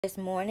This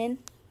morning,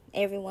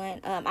 everyone.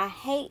 I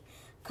hate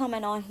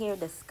coming on here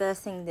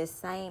discussing this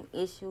same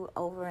issue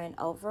over and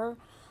over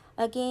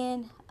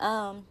again.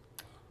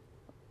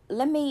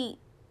 Let me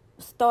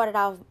start it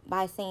off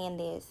by saying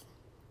this.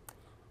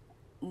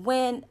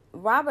 When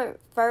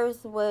Robert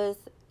first was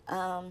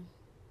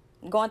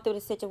going through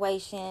the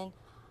situation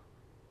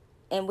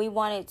and we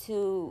wanted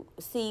to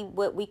see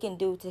what we can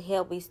do to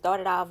help, we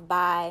started off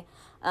by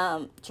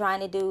trying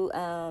to do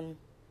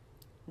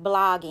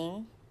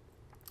blogging.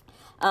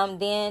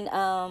 Then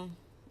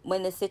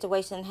when the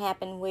situation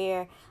happened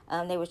where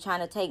they were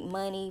trying to take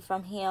money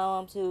from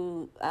him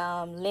to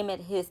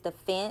limit his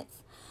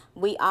defense,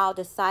 we all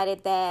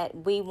decided that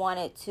we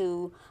wanted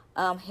to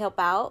help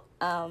out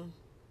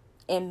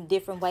in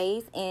different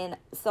ways. And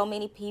so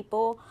many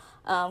people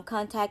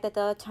contacted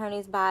the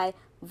attorneys by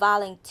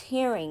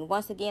volunteering.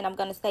 Once again, I'm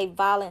going to say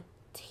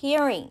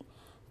volunteering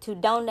to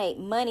donate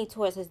money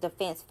towards his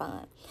defense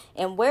fund.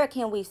 And where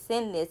can we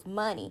send this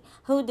money?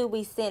 Who do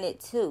we send it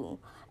to?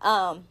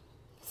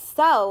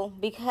 So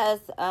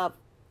because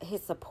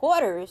his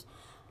supporters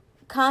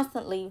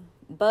constantly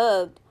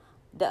bugged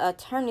the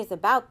attorneys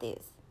about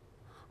this,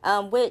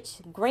 which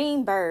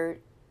Greenberg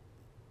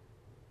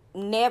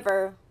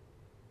never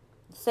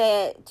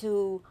said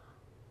to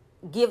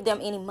give them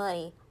any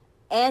money.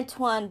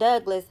 Anton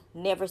Douglas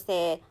never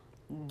said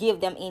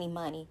give them any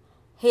money.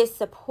 His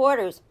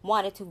supporters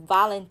wanted to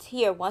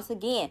volunteer. Once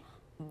again,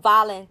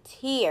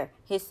 volunteer.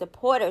 His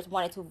supporters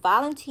wanted to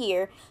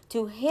volunteer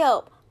to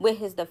help with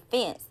his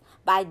defense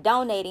by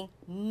donating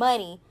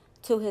money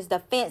to his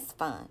defense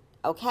fund.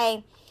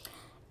 Okay?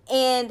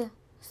 And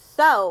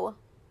so,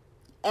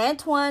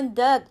 Antoine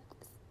Douglas,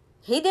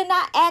 he did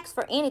not ask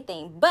for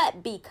anything,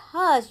 but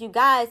because you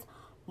guys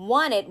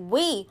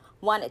we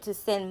wanted to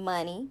send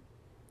money,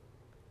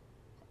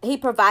 he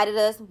provided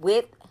us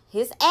with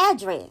his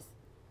address,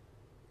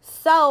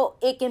 so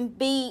it can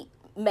be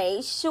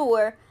made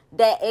sure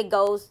that it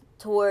goes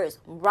towards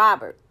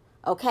Robert.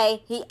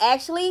 Okay, he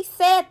actually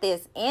said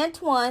this.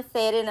 Antoine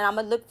said it, and I'm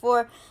gonna look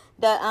for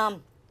the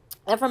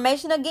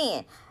information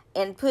again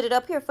and put it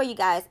up here for you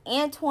guys.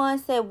 Antoine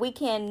said we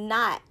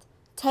cannot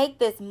take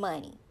this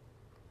money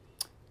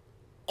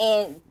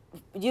and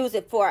use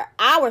it for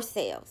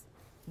ourselves,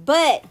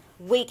 but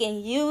we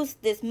can use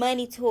this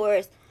money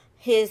towards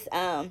his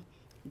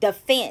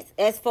defense,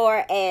 as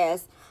far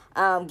as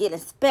getting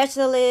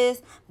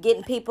specialists,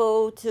 getting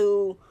people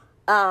to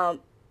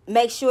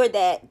make sure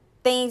that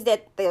things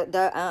that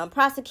the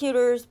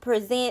prosecutors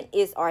present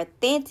is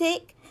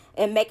authentic,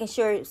 and making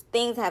sure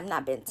things have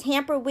not been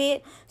tampered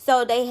with.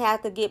 So they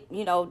have to get,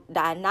 the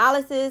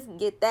analysis,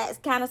 get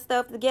that kind of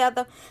stuff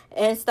together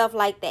and stuff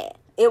like that.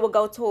 It will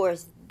go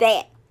towards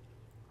that,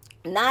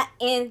 not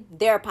in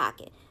their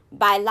pocket.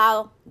 By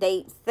law,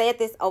 they said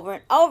this over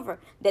and over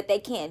that they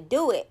can't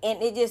do it. And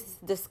it's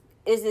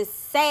just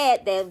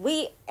sad that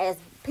we as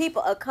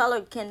people of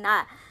color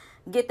cannot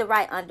get the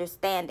right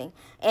understanding.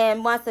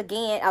 And once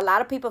again, a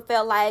lot of people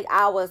felt like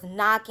I was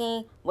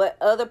knocking what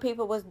other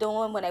people was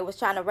doing when they was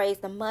trying to raise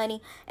the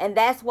money. And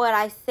that's what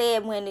I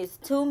said, when it's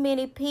too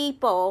many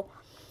people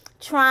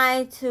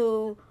trying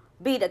to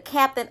be the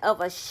captain of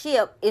a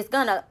ship, it's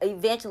gonna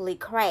eventually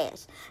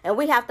crash. And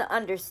we have to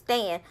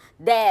understand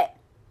that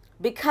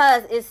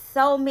because it's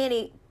so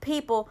many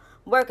people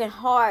working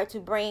hard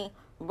to bring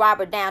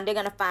Robert down, they're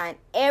gonna find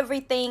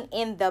everything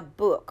in the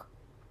book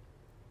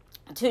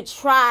to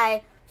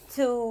try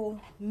to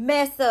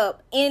mess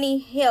up any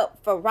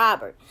help for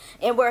Robert.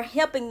 And we're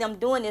helping them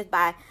doing this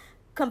by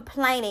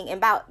complaining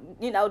about,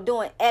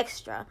 doing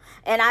extra.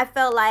 And I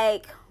felt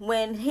like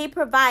when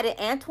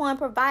Antoine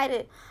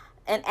provided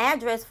an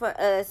address for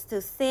us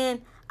to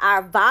send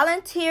our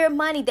volunteer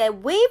money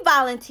that we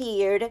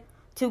volunteered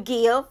to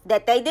give,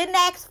 that they didn't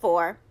ask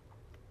for,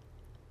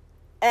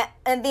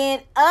 and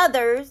then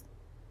others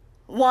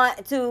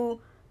want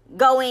to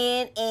go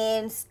in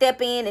and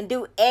step in and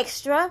do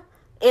extra,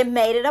 it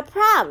made it a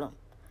problem.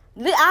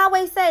 I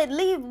always say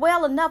leave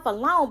well enough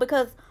alone,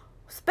 because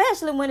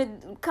especially when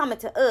it coming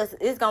to us,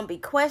 it's going to be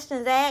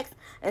questions asked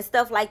and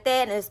stuff like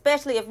that. And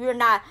especially if you're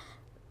not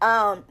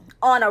on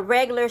a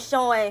regular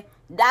showing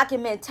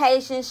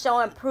documentation,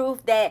 showing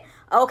proof that,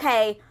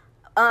 okay,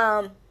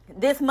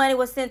 this money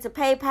was sent to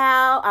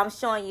PayPal. I'm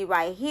showing you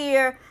right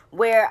here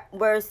where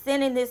we're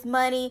sending this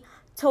money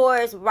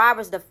towards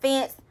Robert's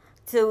defense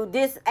to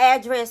this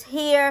address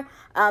here.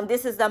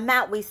 This is the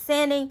amount we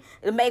sending.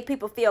 It'll make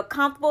people feel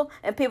comfortable,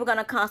 and people are going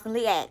to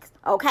constantly ask.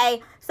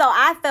 Okay? So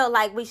I felt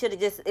like we should have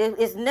just,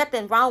 it's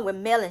nothing wrong with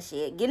mailing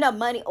shit. Getting a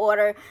money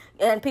order,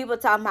 and people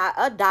talking about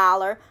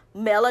 $1,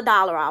 mail $1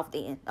 off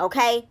then.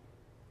 Okay?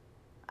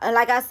 And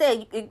like I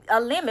said, a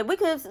limit. We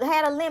could have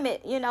had a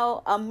limit,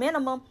 a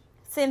minimum.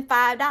 Send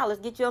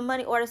 $5. Get you a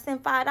money order,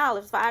 send $5.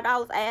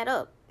 $5 add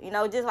up.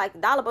 Just like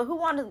 $1. But who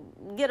want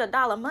to get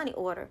 $1 money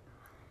order?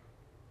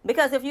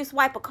 Because if you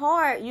swipe a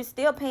card, you're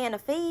still paying a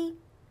fee.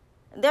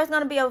 There's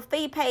going to be a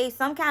fee paid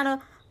some kind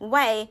of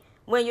way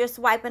when you're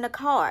swiping a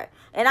card.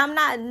 And I'm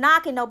not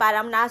knocking nobody.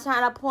 I'm not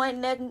trying to point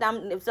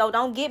nothing. So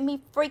don't get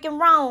me freaking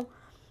wrong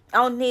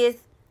on this,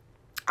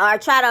 or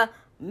try to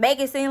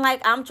make it seem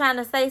like I'm trying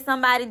to say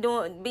somebody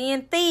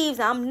being thieves.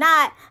 I'm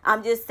not.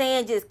 I'm just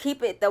saying, just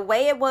keep it the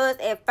way it was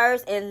at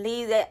first and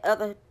leave that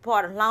other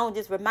part alone.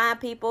 Just remind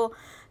people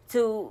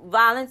to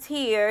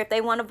volunteer if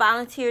they want to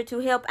volunteer to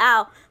help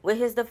out with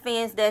his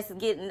defense. That's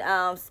getting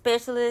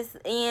specialists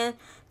in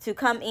to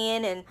come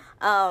in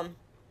and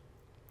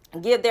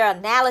give their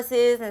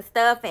analysis and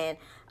stuff, and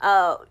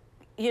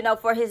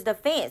for his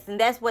defense, and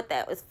that's what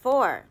that was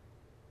for.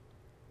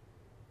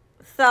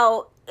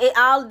 So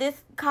all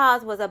this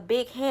cause was a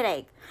big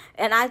headache.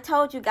 And I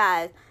told you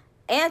guys,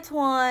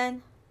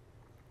 Anton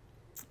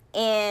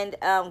and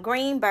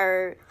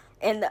Greenberg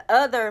and the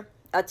other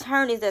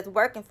attorneys that's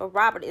working for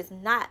Robert is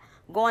not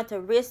going to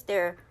risk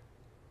their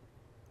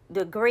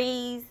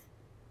degrees,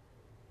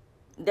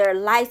 their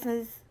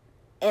license,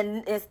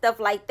 and stuff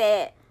like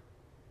that,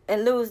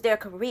 and lose their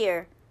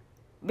career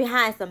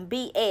behind some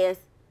BS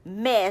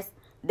mess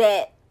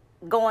that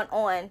going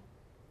on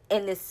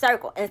in this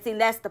circle. And see,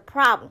 that's the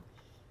problem.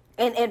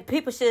 And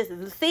people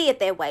should see it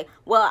that way.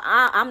 Well,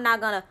 I'm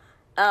not going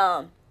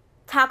to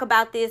talk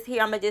about this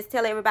here. I'm going to just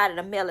tell everybody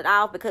to mail it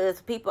off,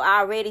 because people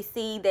already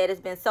see that it's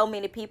been so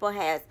many people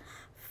has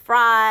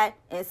fraud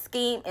and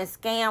schemed and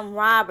scammed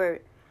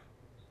Robert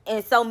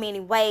in so many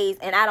ways.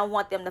 And I don't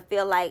want them to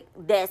feel like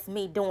that's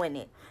me doing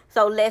it.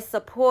 So let's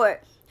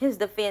support his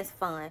defense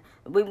fund.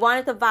 We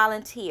wanted to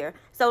volunteer.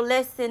 So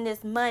let's send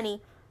this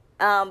money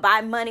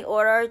by money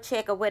order or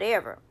check or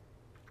whatever.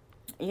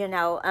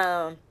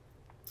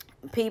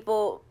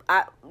 People,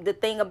 the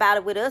thing about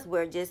it with us,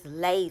 we're just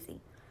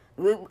lazy.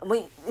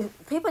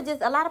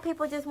 A lot of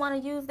people just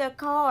want to use their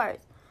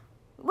cards.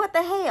 What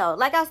the hell?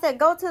 Like I said,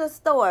 go to the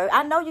store.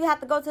 I know you have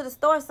to go to the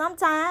store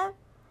sometime.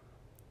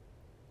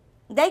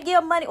 They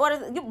give money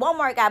orders.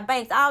 Walmart got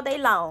banks all day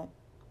long.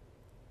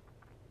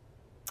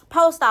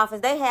 Post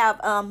office, they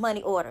have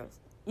money orders.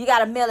 You got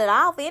to mail it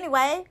off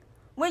anyway.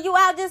 When you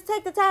out, just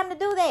take the time to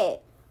do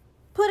that.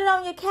 Put it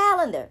on your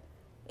calendar.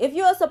 If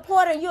you're a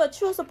supporter, you're a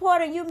true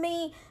supporter, you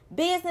mean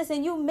business,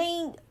 and you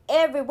mean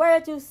every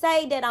word you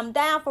say that I'm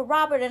down for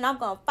Robert and I'm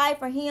going to fight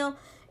for him,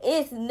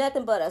 it's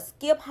nothing but a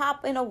skip,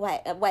 hop, and a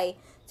way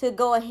to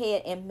go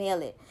ahead and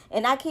mail it.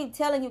 And I keep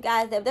telling you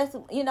guys that that's,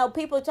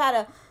 people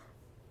try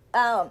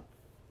to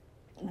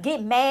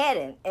get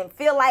mad and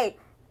feel like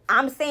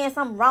I'm saying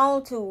something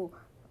wrong to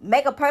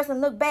make a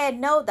person look bad.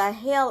 No, the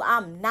hell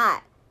I'm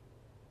not.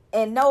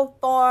 In no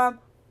form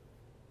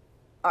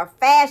or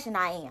fashion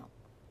I am.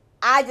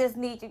 I just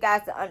need you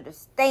guys to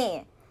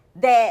understand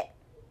that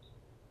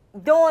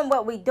doing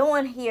what we're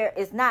doing here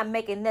is not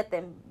making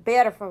nothing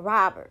better for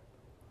Robert.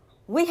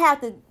 We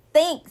have to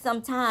think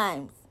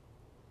sometimes.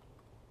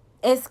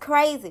 It's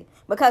crazy.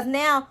 Because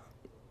now,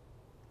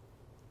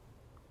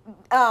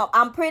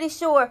 I'm pretty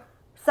sure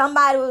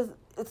somebody was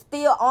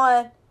still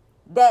on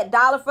that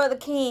dollar for the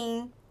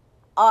king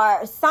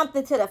or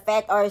something to the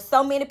fact, or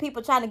so many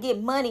people trying to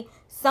get money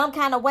some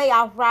kind of way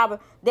off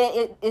Robert that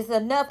it is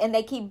enough, and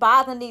they keep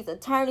bothering these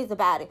attorneys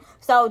about it.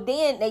 So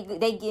then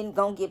they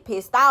gonna get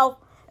pissed off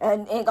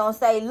and gonna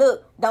say,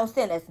 look, don't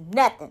send us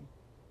nothing.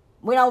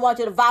 We don't want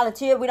you to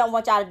volunteer. We don't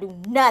want y'all to do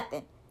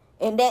nothing.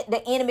 And that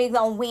the enemy's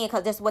gonna win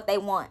because that's what they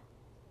want.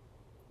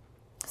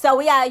 So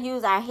we gotta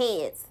use our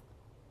heads.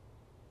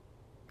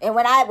 And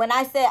when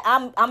I said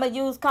I'm gonna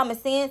use common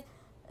sense,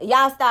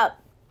 y'all stop.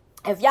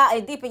 If y'all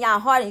is deep in y'all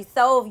heart and your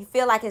soul, if you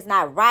feel like it's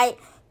not right,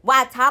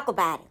 why talk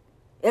about it?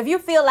 If you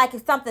feel like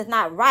if something's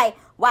not right,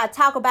 why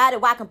talk about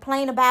it? Why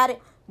complain about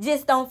it?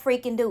 Just don't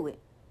freaking do it.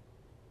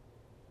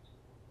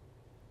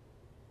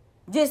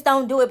 Just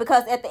don't do it,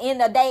 because at the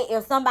end of the day,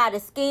 if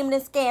somebody's scheming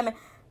and scamming,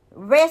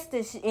 rest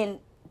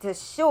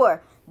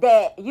assured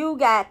that you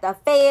got the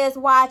feds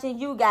watching,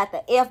 you got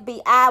the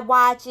FBI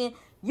watching,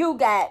 you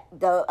got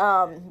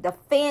the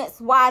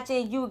defense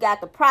watching, you got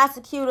the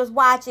prosecutors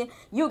watching,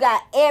 you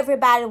got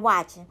everybody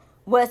watching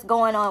what's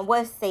going on,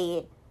 what's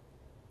said.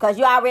 Because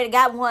you already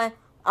got one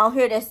on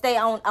here that stay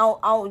on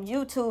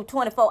YouTube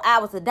 24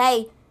 hours a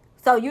day.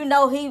 So you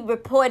know he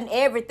reporting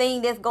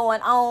everything that's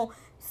going on,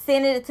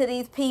 sending it to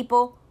these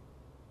people.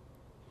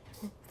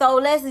 So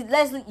let's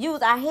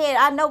use our head.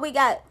 I know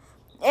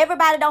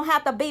everybody don't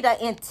have to be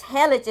the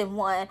intelligent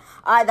one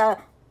or the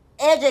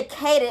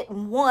educated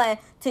one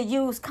to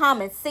use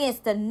common sense,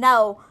 to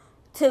know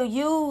to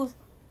use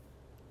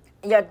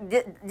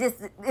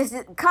this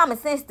common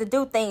sense to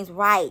do things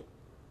right.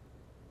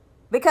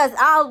 Because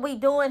all we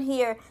doing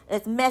here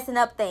is messing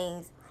up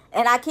things.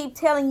 And I keep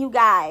telling you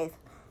guys,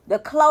 the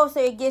closer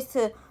it gets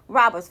to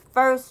Robert's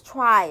first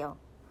trial,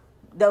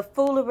 the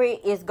foolery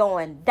is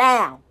going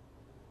down.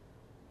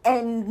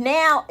 And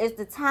now is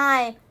the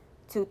time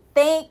to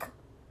think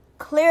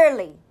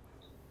clearly.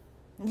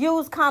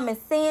 Use common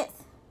sense.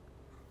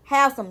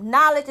 Have some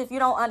knowledge. If you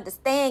don't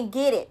understand,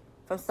 get it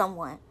from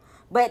someone.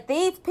 But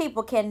these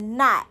people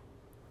cannot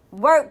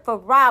work for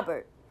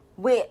Robert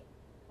with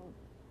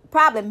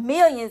probably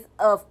millions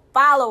of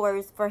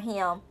followers for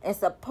him and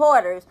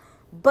supporters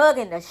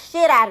bugging the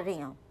shit out of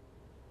them.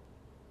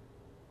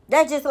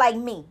 That's just like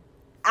me.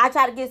 I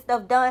try to get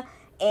stuff done,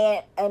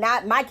 and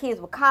my kids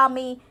will call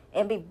me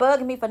and be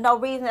bugging me for no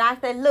reason. I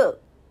said,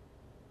 look,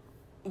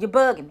 You're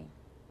bugging me.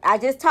 I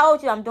just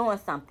told you I'm doing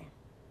something.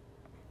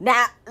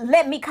 Now,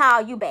 let me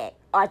call you back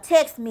or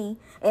text me,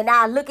 and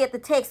I'll look at the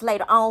text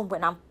later on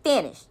when I'm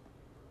finished.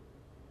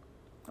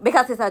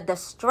 Because it's a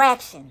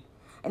distraction,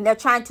 and they're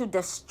trying to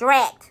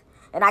distract.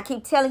 And I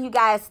keep telling you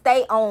guys,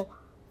 stay on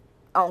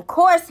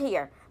course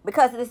here,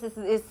 because this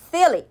is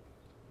silly.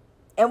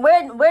 And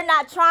we're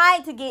not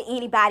trying to get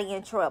anybody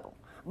in trouble.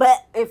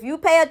 But if you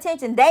pay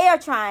attention, they are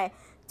trying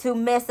to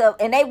mess up,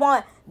 and they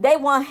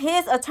want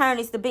his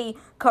attorneys to be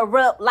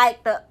corrupt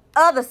like the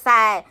other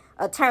side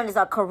attorneys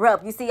are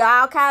corrupt. You see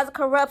all kinds of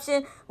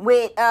corruption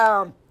with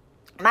Michael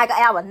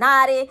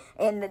Avenatti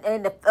and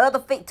the other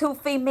two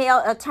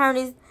female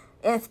attorneys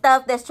and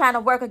stuff that's trying to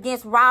work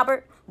against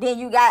Robert. Then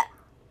you got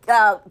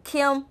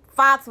Kim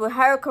Fox with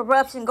her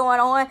corruption going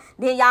on.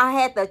 Then y'all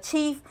had the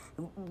chief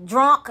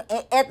drunk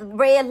at the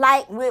red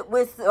light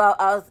with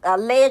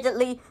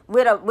allegedly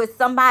with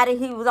somebody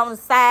he was on the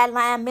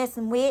sideline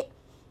messing with.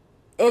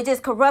 It's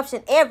just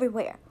corruption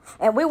everywhere.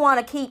 And we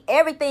want to keep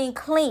everything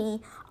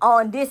clean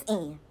on this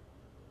end.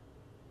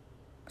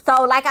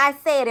 So like I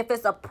said, if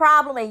it's a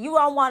problem and you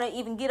don't want to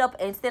even get up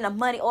and send a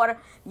money order,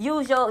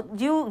 you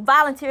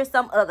volunteer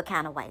some other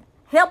kind of way.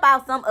 Help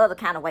out some other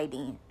kind of way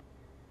then.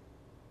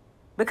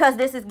 Because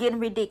this is getting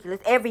ridiculous.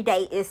 Every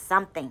day is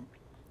something.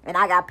 And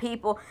I got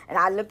people, and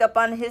I looked up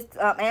on his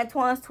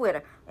Antoine's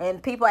Twitter,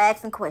 and people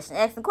asking questions.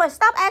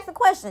 Stop asking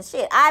questions.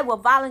 Shit, I will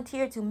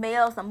volunteer to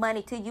mail some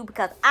money to you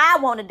because I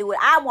want to do it.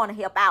 I want to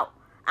help out.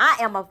 I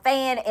am a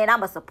fan, and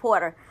I'm a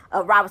supporter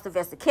of Robert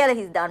Sylvester Kelly.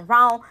 He's done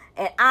wrong,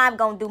 and I'm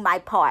going to do my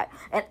part.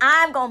 And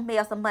I'm going to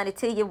mail some money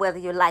to you whether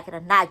you like it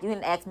or not. You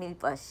didn't ask me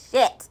for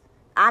shit.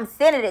 I'm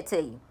sending it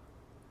to you.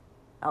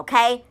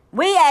 Okay?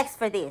 We asked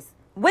for this.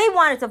 We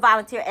wanted to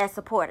volunteer as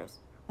supporters.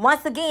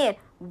 Once again,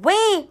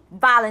 we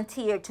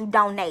volunteered to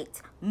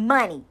donate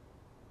money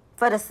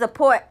for the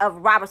support of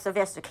Robert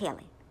Sylvester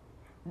Kelly.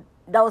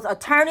 Those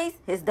attorneys,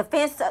 his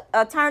defense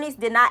attorneys,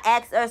 did not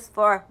ask us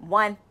for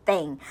one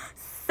thing.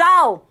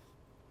 So,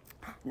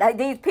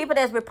 these people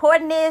that's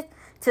reporting this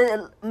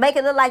to make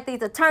it look like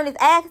these attorneys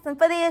asking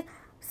for this,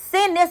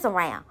 send this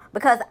around.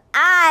 Because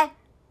I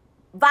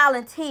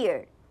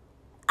volunteered.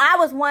 I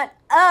was one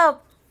of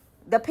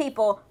the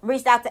people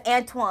reached out to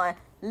Antoine.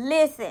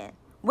 Listen,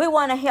 we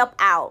want to help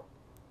out.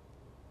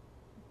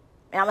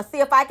 And I'm going to see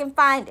if I can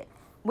find it.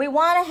 We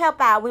want to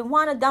help out. We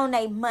want to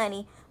donate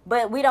money,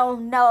 but we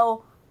don't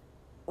know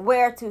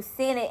where to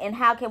send it and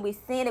how can we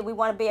send it. We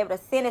want to be able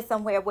to send it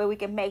somewhere where we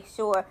can make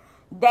sure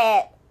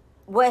that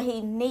what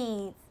he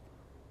needs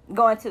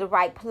going to the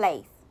right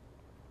place.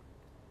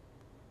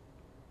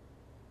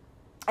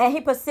 And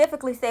he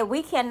specifically said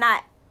we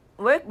cannot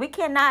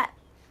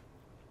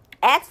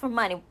ask for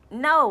money.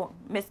 No,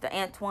 Mr.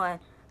 Antoine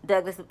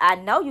Douglas, I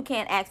know you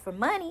can't ask for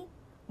money.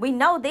 We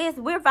know this.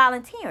 We're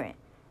volunteering.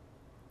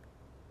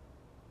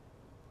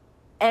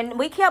 And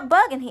we kept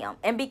bugging him.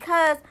 And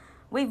because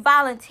we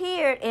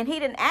volunteered and he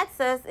didn't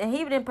ask us and he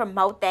didn't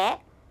promote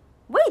that,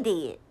 we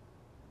did.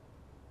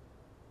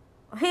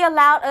 He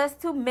allowed us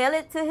to mail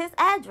it to his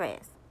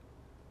address.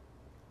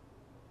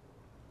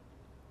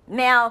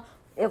 Now,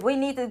 if we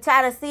need to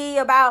try to see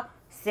about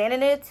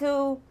sending it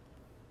to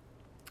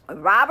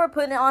Robert,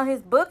 putting it on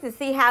his book to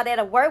see how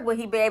that'll work, will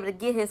he be able to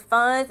get his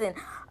funds and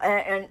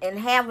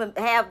have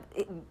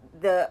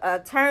the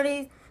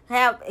attorneys,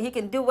 he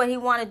can do what he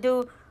want to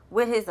do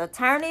with his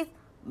attorneys?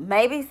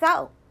 Maybe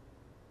so.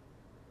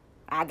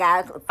 I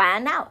gotta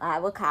find out. I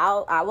will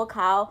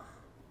call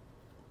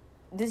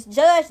this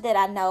judge that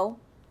I know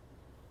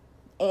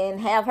and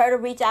have her to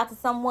reach out to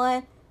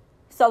someone.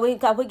 So we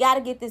got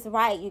to get this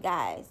right, you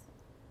guys.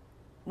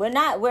 I'm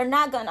not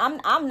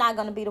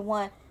gonna be the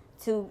one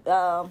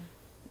to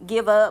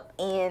give up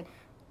and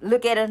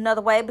look at it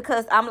another way,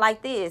 because I'm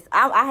like this.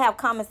 I have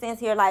common sense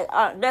here. Like,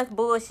 that's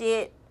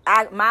bullshit.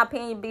 My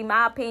opinion be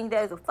my opinion.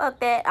 There's a fuck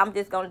that. I'm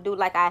just gonna do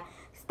like I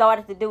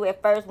started to do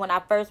at first. When I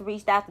first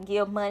reached out to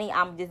give money,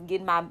 I'm just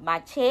getting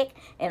my check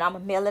and I'm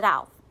gonna mail it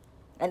off.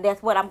 And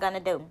that's what I'm gonna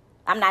do.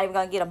 I'm not even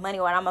gonna get a money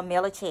order. I'm gonna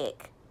mail a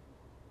check.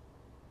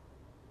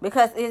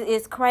 Because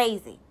it's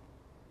crazy.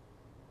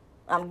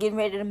 I'm getting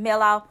ready to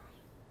mail off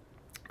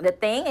the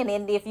thing, and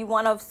then if you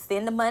want to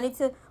send the money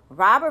to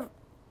Robert,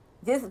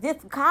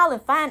 just call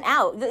and find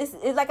out. It's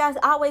like I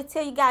always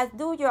tell you guys,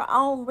 do your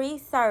own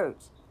research.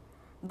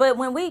 But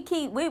when we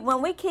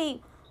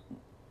keep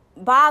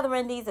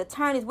bothering these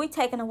attorneys, we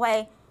taking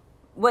away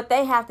what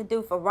they have to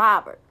do for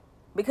Robert,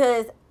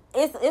 because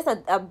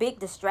it's a big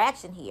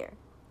distraction here.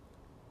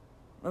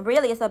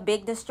 Really, it's a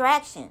big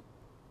distraction.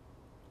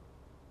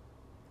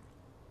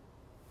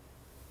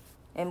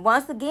 And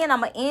once again, I'm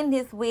going to end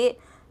this with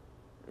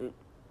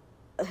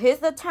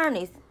his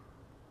attorneys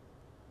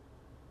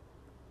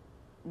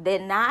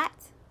did not,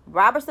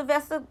 Robert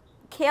Sylvester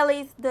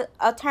Kelly's the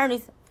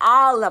attorneys,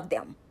 all of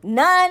them,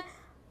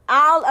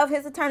 all of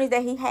his attorneys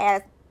that he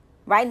has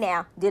right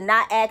now did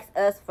not ask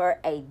us for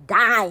a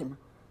dime.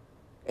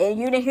 And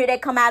you didn't hear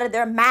that come out of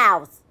their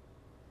mouths.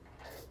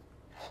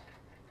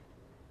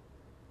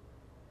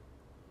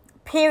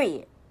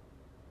 Period.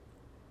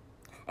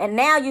 And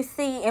now you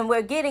see, and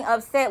we're getting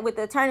upset with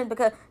the attorneys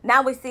because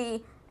now we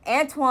see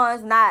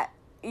Antoine's not,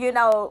 you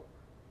know,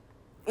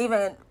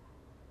 even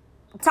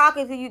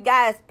talking to you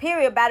guys,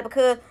 period, about it,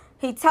 because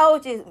he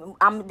told you,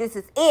 this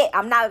is it.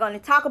 I'm not going to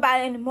talk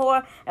about it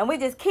anymore. And we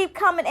just keep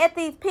coming at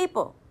these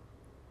people.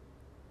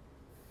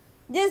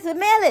 Just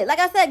mail it. Like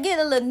I said, get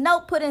a little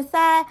note put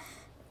inside.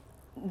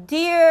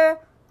 Dear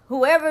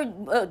whoever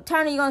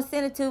attorney you're going to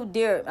send it to,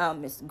 dear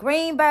Ms.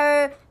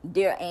 Greenberg,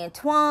 dear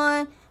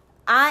Antoine,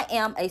 I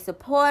am a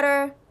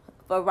supporter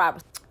for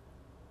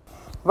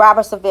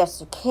Robert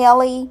Sylvester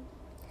Kelly.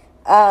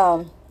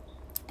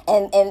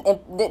 And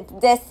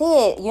that's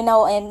it, you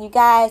know. And you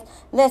guys,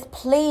 let's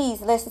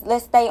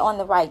stay on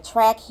the right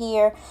track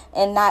here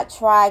and not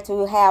try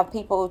to have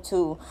people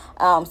to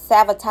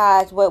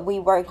sabotage what we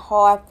worked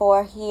hard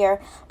for here.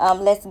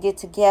 Let's get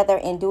together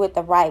and do it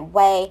the right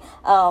way.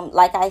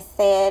 Like I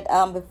said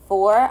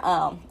before,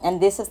 and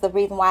this is the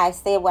reason why I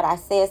said what I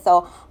said.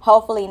 So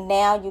hopefully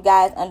now you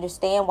guys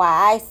understand why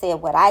I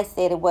said what I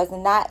said. It was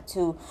not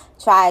to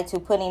try to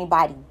put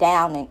anybody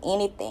down in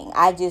anything.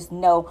 I just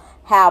know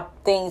how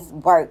things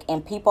work,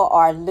 and people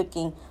are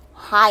looking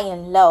high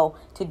and low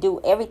to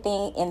do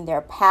everything in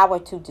their power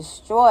to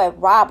destroy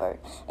Robert.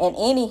 And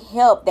any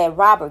help that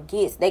Robert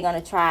gets, they're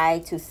going to try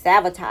to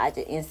sabotage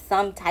it in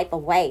some type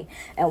of way.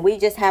 And we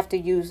just have to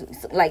use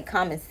like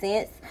common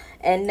sense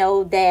and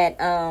know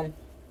that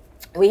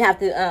we have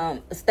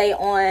to stay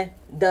on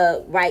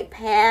the right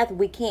path.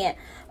 We can't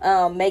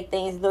make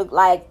things look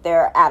like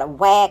they're out of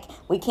whack.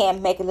 We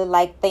can't make it look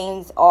like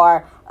things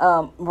are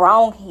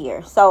wrong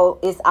here. So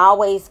it's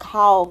always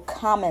called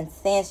common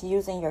sense,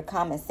 using your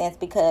common sense,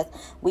 because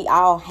we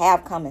all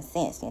have common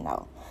sense, you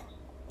know.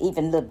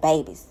 Even little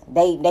babies,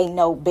 they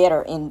know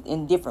better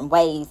in different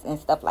ways and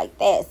stuff like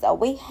that. So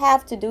we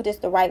have to do this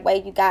the right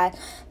way, you guys.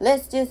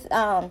 Let's just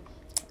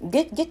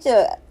get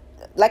your,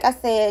 like I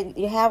said,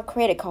 you have a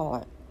credit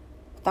card.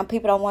 Some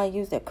people don't want to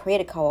use their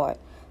credit card.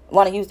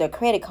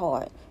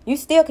 You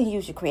still can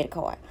use your credit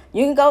card.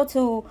 You can go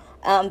to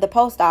the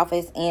post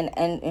office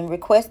and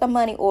request a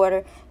money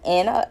order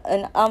and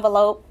an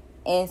envelope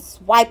and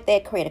swipe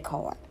that credit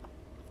card.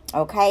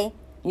 Okay?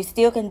 You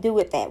still can do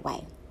it that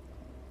way.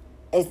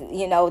 It's,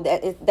 you know,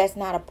 that's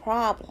not a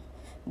problem.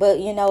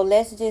 But, you know,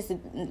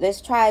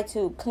 let's try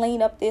to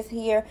clean up this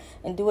here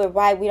and do it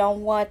right. We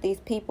don't want these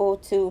people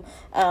to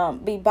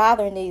be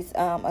bothering these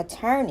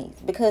attorneys,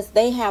 because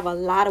they have a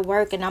lot of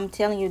work. And I'm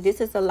telling you, this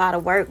is a lot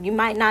of work. You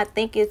might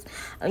think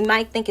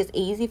it's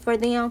easy for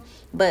them,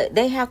 but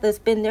they have to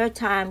spend their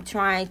time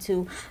trying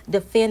to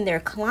defend their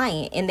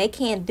client. And they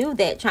can't do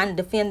that trying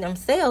to defend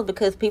themselves,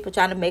 because people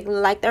trying to make it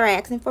look like they're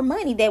asking for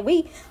money that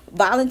we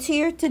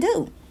volunteered to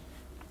do.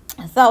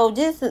 So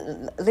just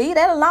leave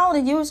that alone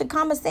and use your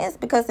common sense,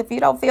 because if you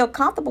don't feel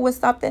comfortable with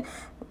something,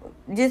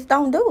 just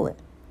don't do it.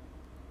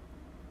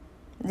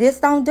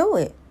 Just don't do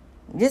it.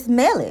 Just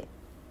mail it.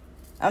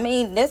 I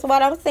mean, that's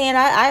what I'm saying.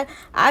 I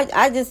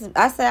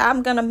said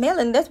I'm gonna mail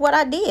it, and that's what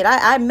I did.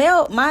 I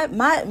mailed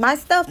my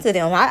stuff to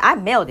them. I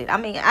mailed it. I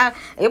mean,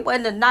 it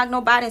wasn't to knock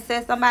nobody and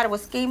say somebody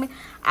was scheming.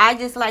 I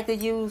just like to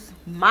use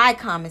my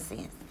common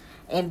sense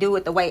and do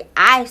it the way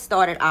I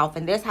started off.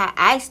 And that's how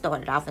I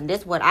started off. And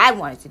that's what I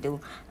wanted to do.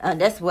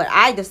 That's what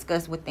I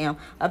discussed with them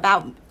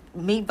about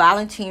me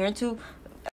volunteering to